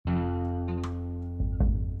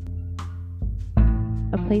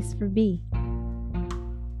a place for be,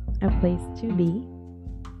 a place to be,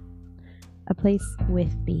 a place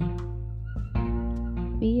with be.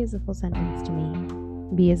 Be is a full sentence to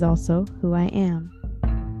me. Be is also who I am.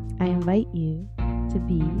 I invite you to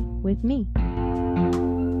be with me.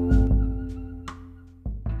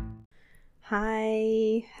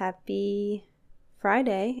 Hi, happy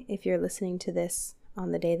Friday if you're listening to this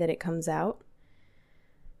on the day that it comes out.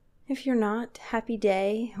 If you're not, happy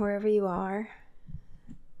day wherever you are.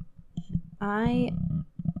 I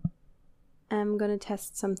am going to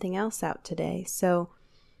test something else out today. So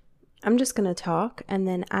I'm just going to talk, and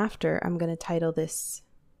then after I'm going to title this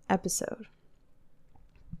episode.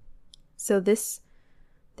 So this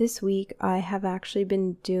week I have actually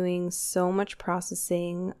been doing so much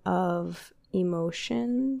processing of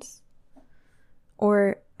emotions,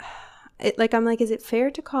 or is it fair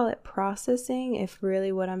to call it processing if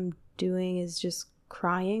really what I'm doing is just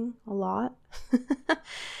crying a lot?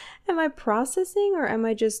 Am I processing, or am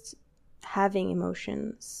I just having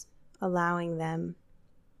emotions, allowing them?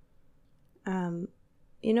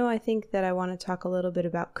 I think that I want to talk a little bit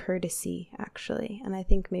about courtesy, actually, and I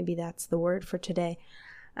think maybe that's the word for today.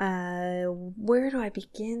 Where do I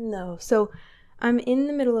begin, though? So I'm in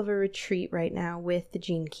the middle of a retreat right now with the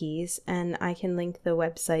Gene Keys, and I can link the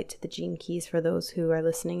website to the Gene Keys for those who are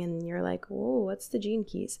listening and you're like, whoa, what's the Gene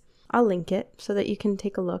Keys? I'll link it so that you can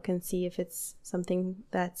take a look and see if it's something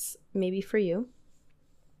that's maybe for you.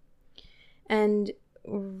 And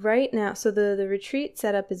right now, so the retreat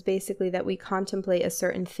setup is basically that we contemplate a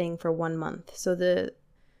certain thing for 1 month. So the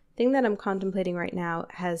thing that I'm contemplating right now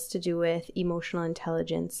has to do with emotional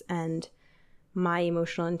intelligence and my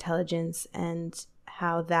emotional intelligence, and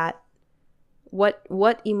how that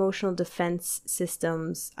what emotional defense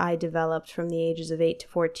systems I developed from the ages of 8 to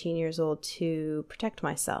 14 years old to protect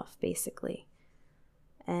myself, basically.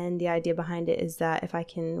 And the idea behind it is that if I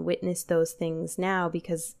can witness those things now,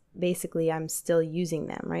 because basically I'm still using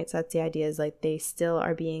them, right? So that's the idea, is like they still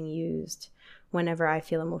are being used whenever I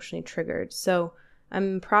feel emotionally triggered. So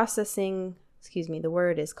I'm processing, the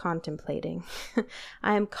word is contemplating.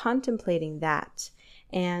 I am contemplating that.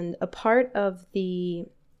 And a part of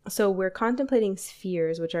so we're contemplating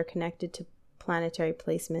spheres, which are connected to planetary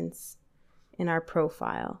placements in our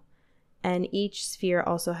profile. And each sphere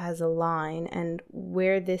also has a line. And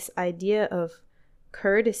where this idea of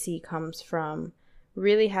courtesy comes from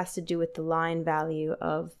really has to do with the line value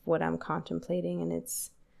of what I'm contemplating. And it's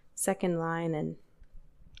second line. And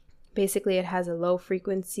basically it has a low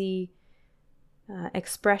frequency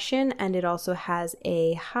expression, and it also has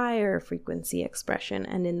a higher frequency expression.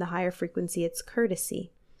 And in the higher frequency, it's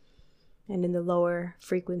courtesy. And in the lower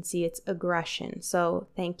frequency, it's aggression. So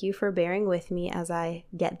thank you for bearing with me as I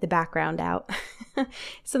get the background out.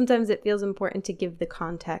 Sometimes it feels important to give the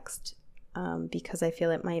context because I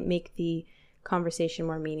feel it might make the conversation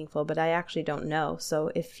more meaningful, but I actually don't know.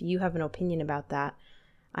 So if you have an opinion about that,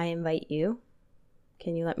 I invite you.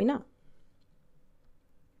 Can you let me know?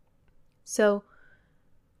 So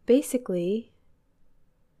basically,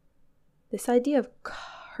 this idea of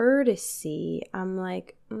courtesy, I'm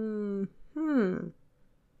like,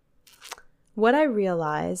 What I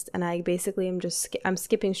realized, and I basically I'm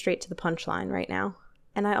skipping straight to the punchline right now.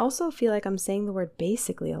 And I also feel like I'm saying the word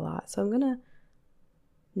basically a lot. So I'm going to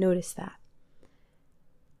notice that.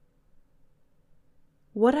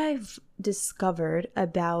 What I've discovered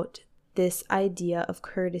about this idea of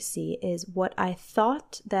courtesy is what I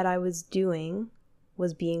thought that I was doing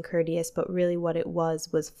was being courteous, but really what it was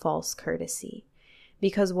false courtesy.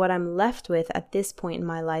 Because what I'm left with at this point in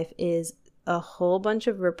my life is a whole bunch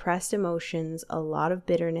of repressed emotions, a lot of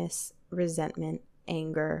bitterness, resentment,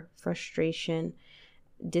 anger, frustration,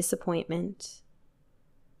 disappointment,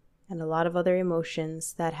 and a lot of other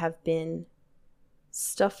emotions that have been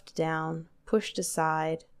stuffed down, pushed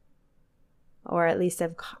aside, or at least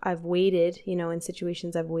I've waited, in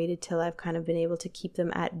situations I've waited till I've kind of been able to keep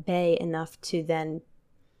them at bay enough to then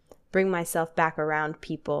bring myself back around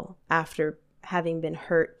people after having been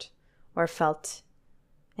hurt or felt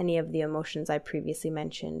any of the emotions I previously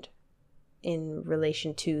mentioned in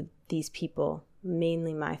relation to these people,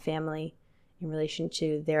 mainly my family, in relation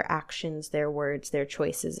to their actions, their words, their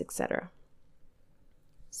choices, etc.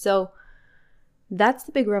 So that's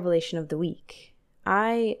the big revelation of the week.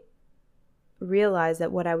 I realized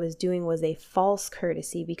that what I was doing was a false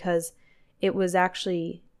courtesy because it was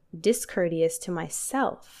actually discourteous to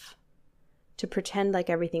myself to pretend like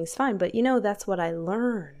everything's fine. But that's what I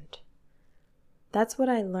learned.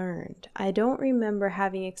 I don't remember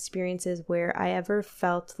having experiences where I ever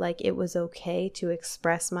felt like it was okay to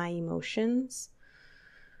express my emotions.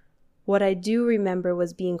 What I do remember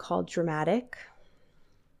was being called dramatic,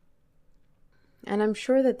 And I'm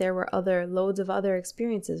sure that there were loads of other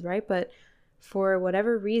experiences, right? But for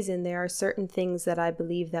whatever reason, there are certain things that I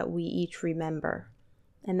believe that we each remember.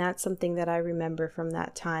 And that's something that I remember from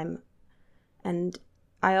that time. And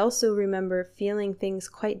I also remember feeling things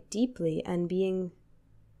quite deeply and being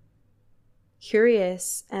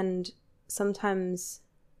curious and sometimes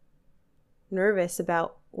nervous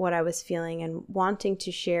about what I was feeling and wanting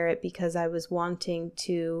to share it because I was wanting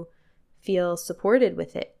to feel supported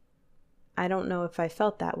with it. I don't know if I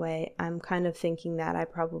felt that way. I'm kind of thinking that I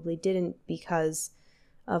probably didn't because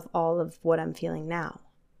of all of what I'm feeling now.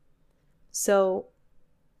 So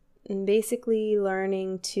basically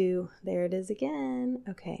learning to, there it is again.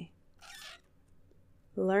 Okay.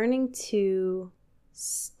 Learning to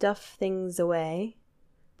stuff things away,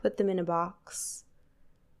 put them in a box.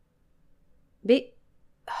 Just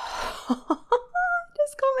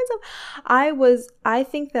call myself. I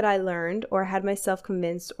think that I learned or had myself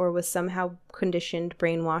convinced or was somehow conditioned,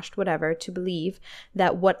 brainwashed, whatever, to believe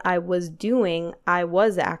that what I was doing, I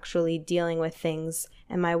was actually dealing with things.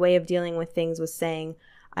 And my way of dealing with things was saying,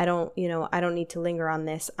 I don't need to linger on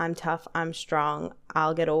this. I'm tough. I'm strong.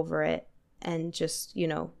 I'll get over it and just,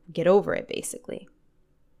 get over it basically.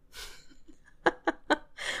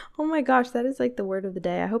 Oh my gosh, that is like the word of the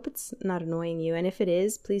day. I hope it's not annoying you. And if it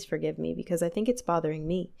is, please forgive me because I think it's bothering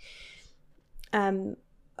me.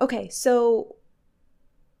 Okay, so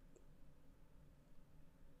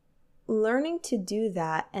learning to do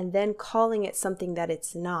that and then calling it something that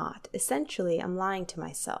it's not. Essentially, I'm lying to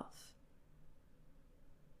myself.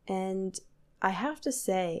 And I have to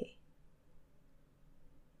say,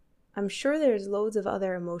 I'm sure there's loads of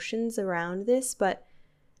other emotions around this, but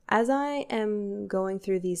as I am going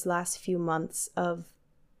through these last few months of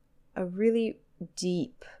a really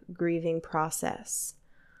deep grieving process,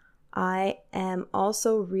 I am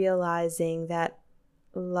also realizing that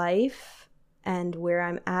life and where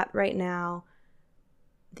I'm at right now,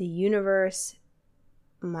 the universe,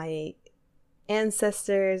 my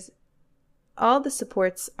ancestors, all the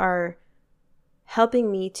supports are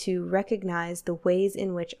helping me to recognize the ways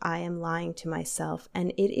in which I am lying to myself,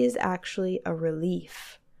 and it is actually a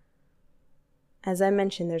relief. As I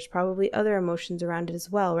mentioned, there's probably other emotions around it as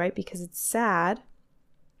well, right? Because it's sad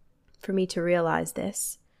for me to realize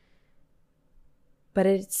this. But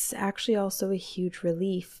it's actually also a huge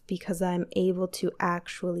relief because I'm able to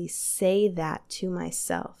actually say that to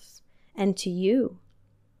myself and to you.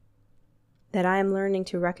 That I am learning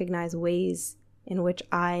to recognize ways in which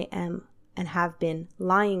I am and have been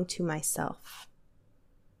lying to myself.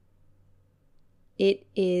 It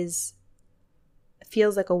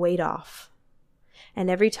feels like a weight off. And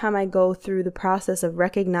every time I go through the process of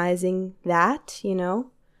recognizing that,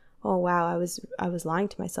 oh wow, I was lying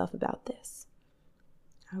to myself about this.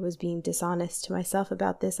 I was being dishonest to myself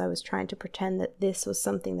about this. I was trying to pretend that this was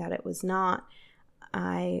something that it was not.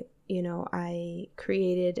 I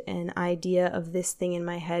created an idea of this thing in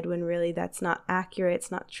my head when really that's not accurate,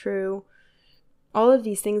 it's not true. All of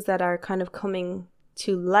these things that are kind of coming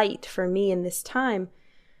to light for me in this time,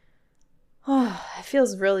 it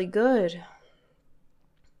feels really good.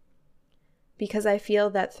 Because I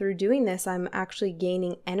feel that through doing this, I'm actually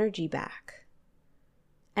gaining energy back.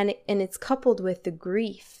 And it's coupled with the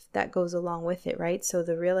grief that goes along with it, right? So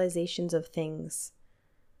the realizations of things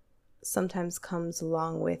sometimes comes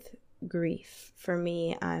along with grief. For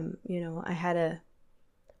me, I had a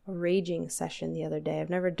raging session the other day.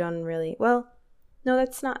 I've never done really, well, no,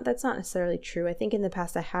 that's not necessarily true. I think in the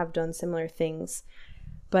past I have done similar things.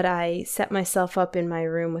 But I set myself up in my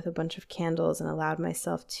room with a bunch of candles and allowed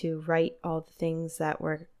myself to write all the things that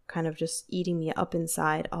were kind of just eating me up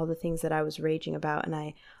inside, all the things that I was raging about. And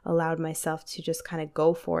I allowed myself to just kind of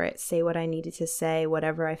go for it, say what I needed to say,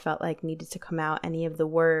 whatever I felt like needed to come out, any of the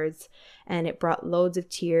words. And it brought loads of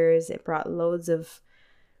tears. It brought loads of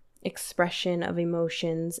expression of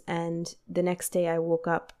emotions. And the next day I woke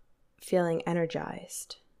up feeling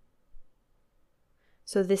energized.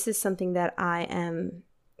 So this is something that I am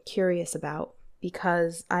curious about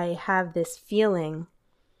because I have this feeling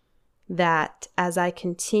that as I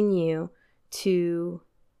continue to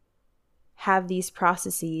have these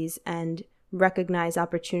processes and recognize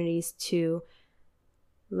opportunities to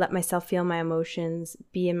let myself feel my emotions,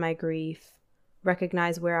 be in my grief,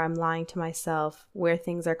 recognize where I'm lying to myself, where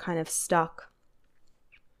things are kind of stuck,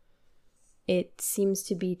 it seems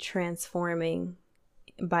to be transforming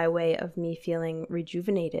by way of me feeling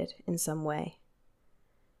rejuvenated in some way.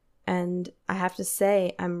 And I have to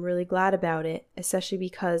say, I'm really glad about it, especially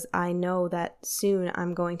because I know that soon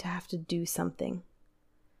I'm going to have to do something.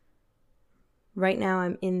 Right now,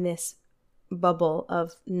 I'm in this bubble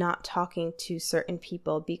of not talking to certain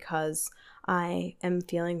people because I am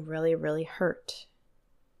feeling really, really hurt.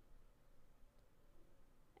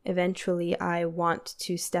 Eventually, I want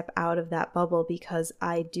to step out of that bubble because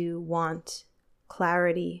I do want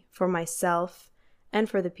clarity for myself and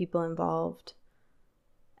for the people involved.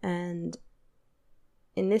 And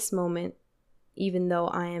in this moment, even though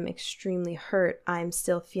I am extremely hurt, I'm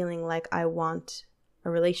still feeling like I want a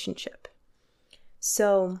relationship.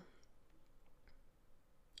 So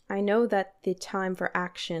I know that the time for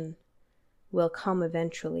action will come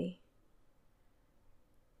eventually.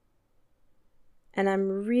 And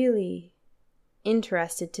I'm really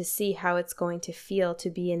interested to see how it's going to feel to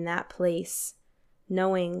be in that place,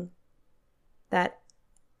 knowing that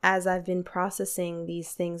as I've been processing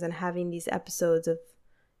these things and having these episodes of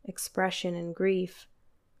expression and grief,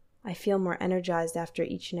 I feel more energized after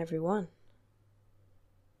each and every one.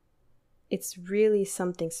 It's really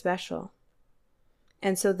something special.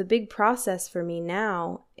 And so the big process for me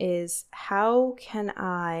now is, how can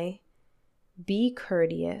I be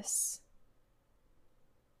courteous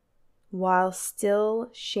while still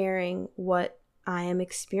sharing what I am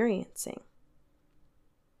experiencing?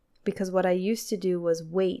 Because what I used to do was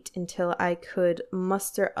wait until I could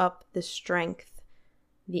muster up the strength,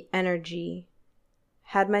 the energy,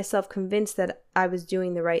 had myself convinced that I was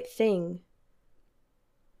doing the right thing,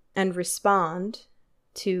 and respond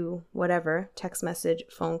to whatever, text message,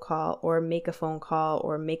 phone call, or make a phone call,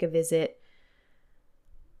 or make a visit,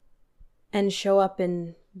 and show up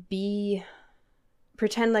and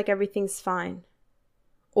pretend like everything's fine.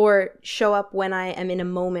 Or show up when I am in a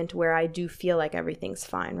moment where I do feel like everything's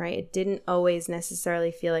fine, right? It didn't always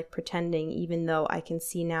necessarily feel like pretending, even though I can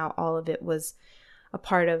see now all of it was a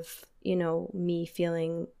part of, me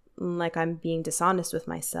feeling like I'm being dishonest with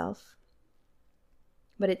myself.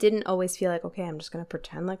 But it didn't always feel like, okay, I'm just going to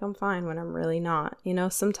pretend like I'm fine when I'm really not.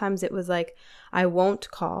 Sometimes it was like, I won't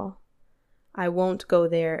call, I won't go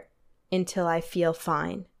there until I feel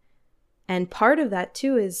fine. And part of that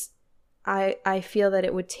too is I feel that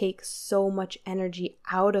it would take so much energy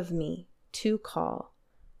out of me to call,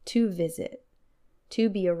 to visit, to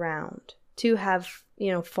be around, to have,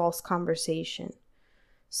 false conversation.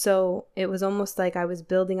 So it was almost like I was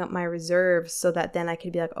building up my reserves so that then I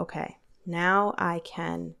could be like, okay, now I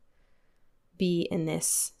can be in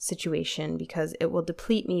this situation because it will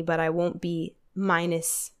deplete me, but I won't be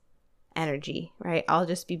minus energy, right? I'll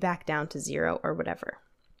just be back down to 0 or whatever.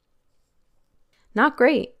 Not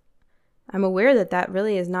great. I'm aware that that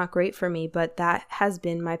really is not great for me, but that has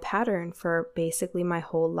been my pattern for basically my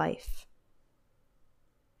whole life,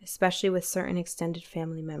 especially with certain extended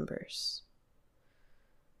family members.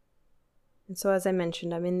 And so as I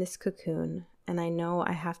mentioned, I'm in this cocoon, and I know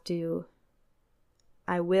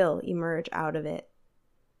I will emerge out of it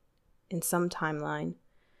in some timeline.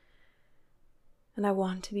 And I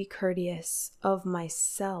want to be courteous of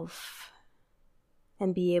myself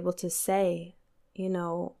and be able to say,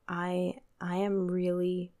 I am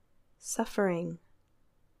really suffering,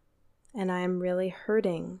 and I am really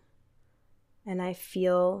hurting, and I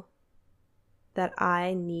feel that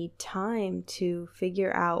I need time to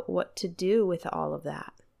figure out what to do with all of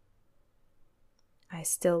that. I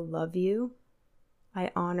still love you.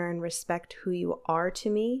 I honor and respect who you are to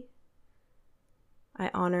me. I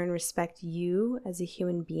honor and respect you as a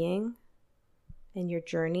human being and your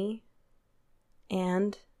journey.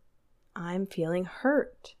 And I'm feeling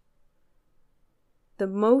hurt. The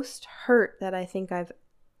most hurt that I think I've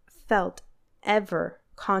felt ever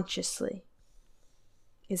consciously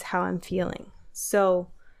is how I'm feeling.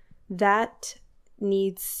 So that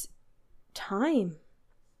needs time.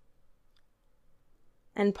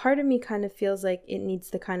 And part of me kind of feels like it needs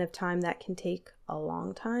the kind of time that can take a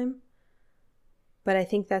long time. But I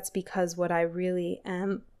think that's because what I really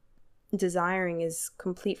am desiring is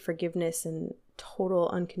complete forgiveness and total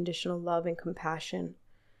unconditional love and compassion.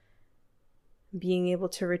 Being able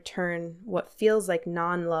to return what feels like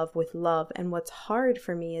non-love with love. And what's hard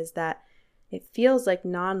for me is that it feels like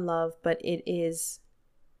non-love, but it is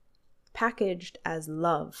packaged as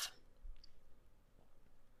love.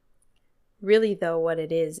 Really, though, what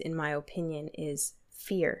it is, in my opinion, is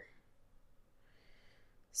fear.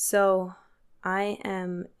 So I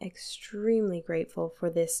am extremely grateful for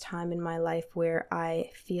this time in my life where I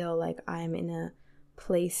feel like I'm in a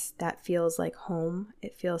place that feels like home.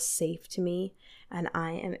 It feels safe to me, and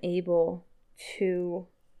I am able to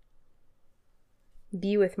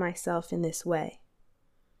be with myself in this way.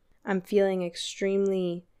 I'm feeling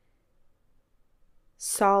extremely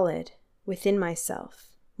solid within myself,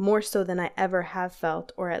 more so than I ever have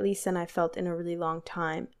felt, or at least than I felt in a really long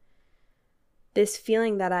time. This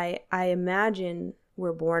feeling that I imagine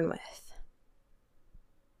we're born with.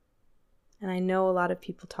 And I know a lot of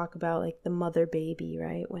people talk about like the mother baby,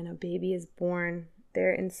 right? When a baby is born,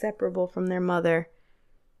 they're inseparable from their mother.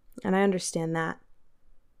 And I understand that.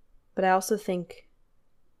 But I also think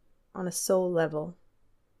on a soul level,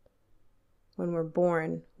 when we're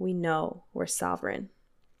born, we know we're sovereign.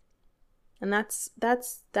 And that's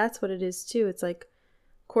what it is too. It's like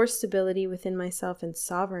core stability within myself and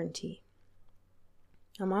sovereignty.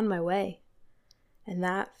 I'm on my way. And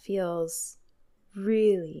that feels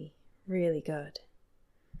really, really good.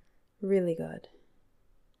 Really good.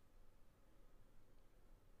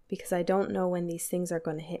 Because I don't know when these things are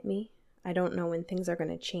going to hit me. I don't know when things are going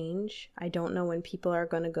to change. I don't know when people are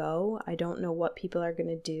going to go. I don't know what people are going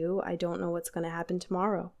to do. I don't know what's going to happen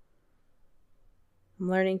tomorrow. I'm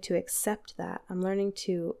learning to accept that. I'm learning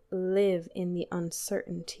to live in the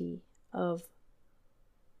uncertainty of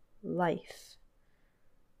life.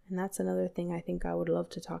 And that's another thing I think I would love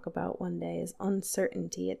to talk about one day is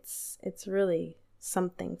uncertainty. It's really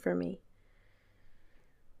something for me.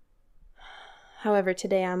 However,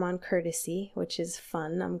 today I'm on courtesy, which is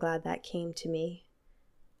fun. I'm glad that came to me.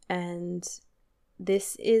 And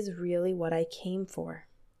this is really what I came for.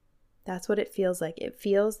 That's what it feels like. It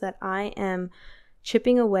feels that I am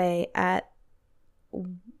chipping away at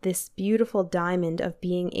this beautiful diamond of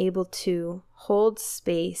being able to hold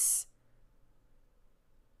space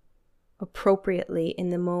appropriately in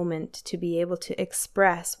the moment, to be able to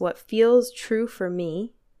express what feels true for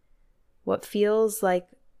me, what feels like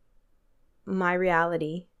my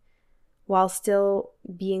reality, while still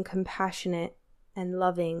being compassionate and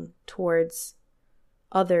loving towards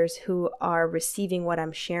others who are receiving what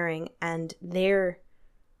I'm sharing and their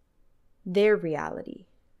reality.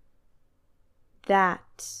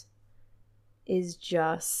 That is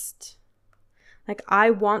just like, I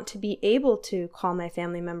want to be able to call my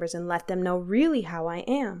family members and let them know really how I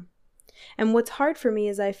am. And what's hard for me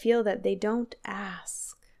is I feel that they don't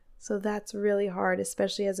ask. So that's really hard,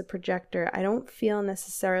 especially as a projector. I don't feel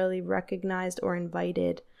necessarily recognized or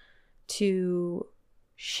invited to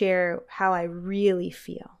share how I really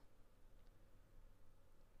feel.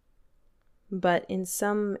 But in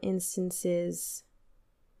some instances,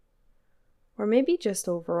 or maybe just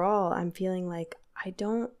overall, I'm feeling like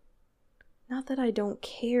not that I don't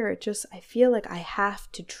care, just I feel like I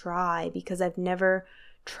have to try because I've never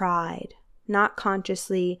tried, not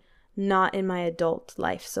consciously, not in my adult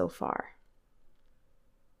life so far.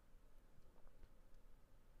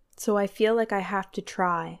 So I feel like I have to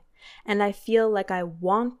try, and I feel like I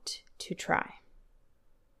want to try.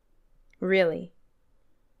 Really.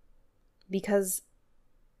 Because,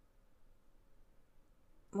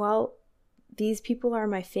 well, these people are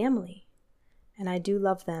my family, and I do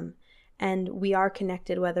love them, and we are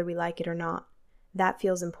connected whether we like it or not. That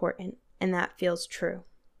feels important, and that feels true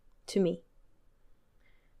to me.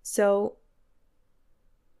 So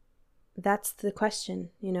that's the question,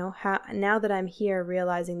 how now that I'm here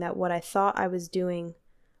realizing that what I thought I was doing,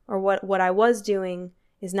 or what I was doing,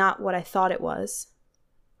 is not what I thought it was,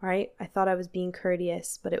 right? I thought I was being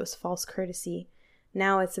courteous, but it was false courtesy.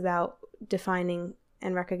 Now it's about defining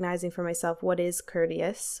and recognizing for myself what is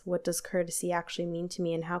courteous, what does courtesy actually mean to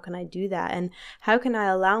me, and how can I do that, and how can I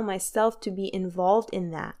allow myself to be involved in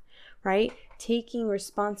that, right? Taking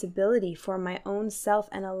responsibility for my own self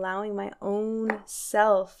and allowing my own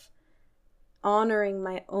self, honoring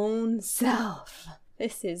my own self.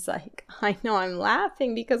 This is like, I know I'm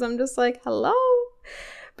laughing because I'm just like, hello,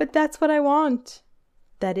 but that's what I want.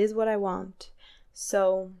 That is what I want.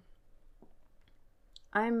 So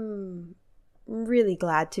I'm really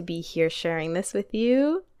glad to be here sharing this with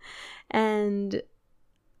you, and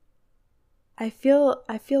I feel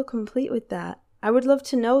complete with that. I would love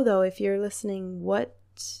to know, though, if you're listening, what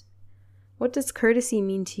does courtesy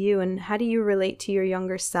mean to you, and how do you relate to your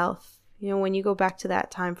younger self? When you go back to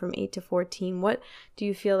that time from 8 to 14, what do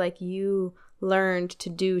you feel like you learned to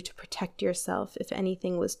do to protect yourself if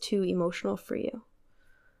anything was too emotional for you?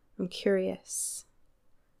 I'm curious.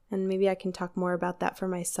 And maybe I can talk more about that for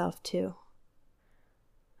myself too.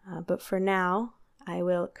 But for now, I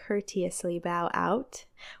will courteously bow out.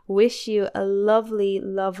 Wish you a lovely,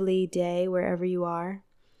 lovely day wherever you are.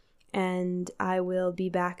 And I will be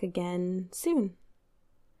back again soon.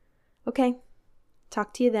 Okay,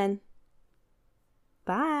 talk to you then.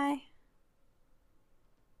 Bye.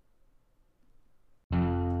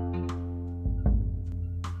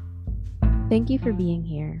 Thank you for being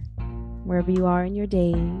here. Wherever you are in your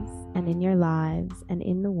days and in your lives and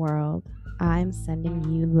in the world, I'm sending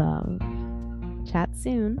you love. Chat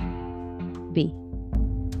soon. B.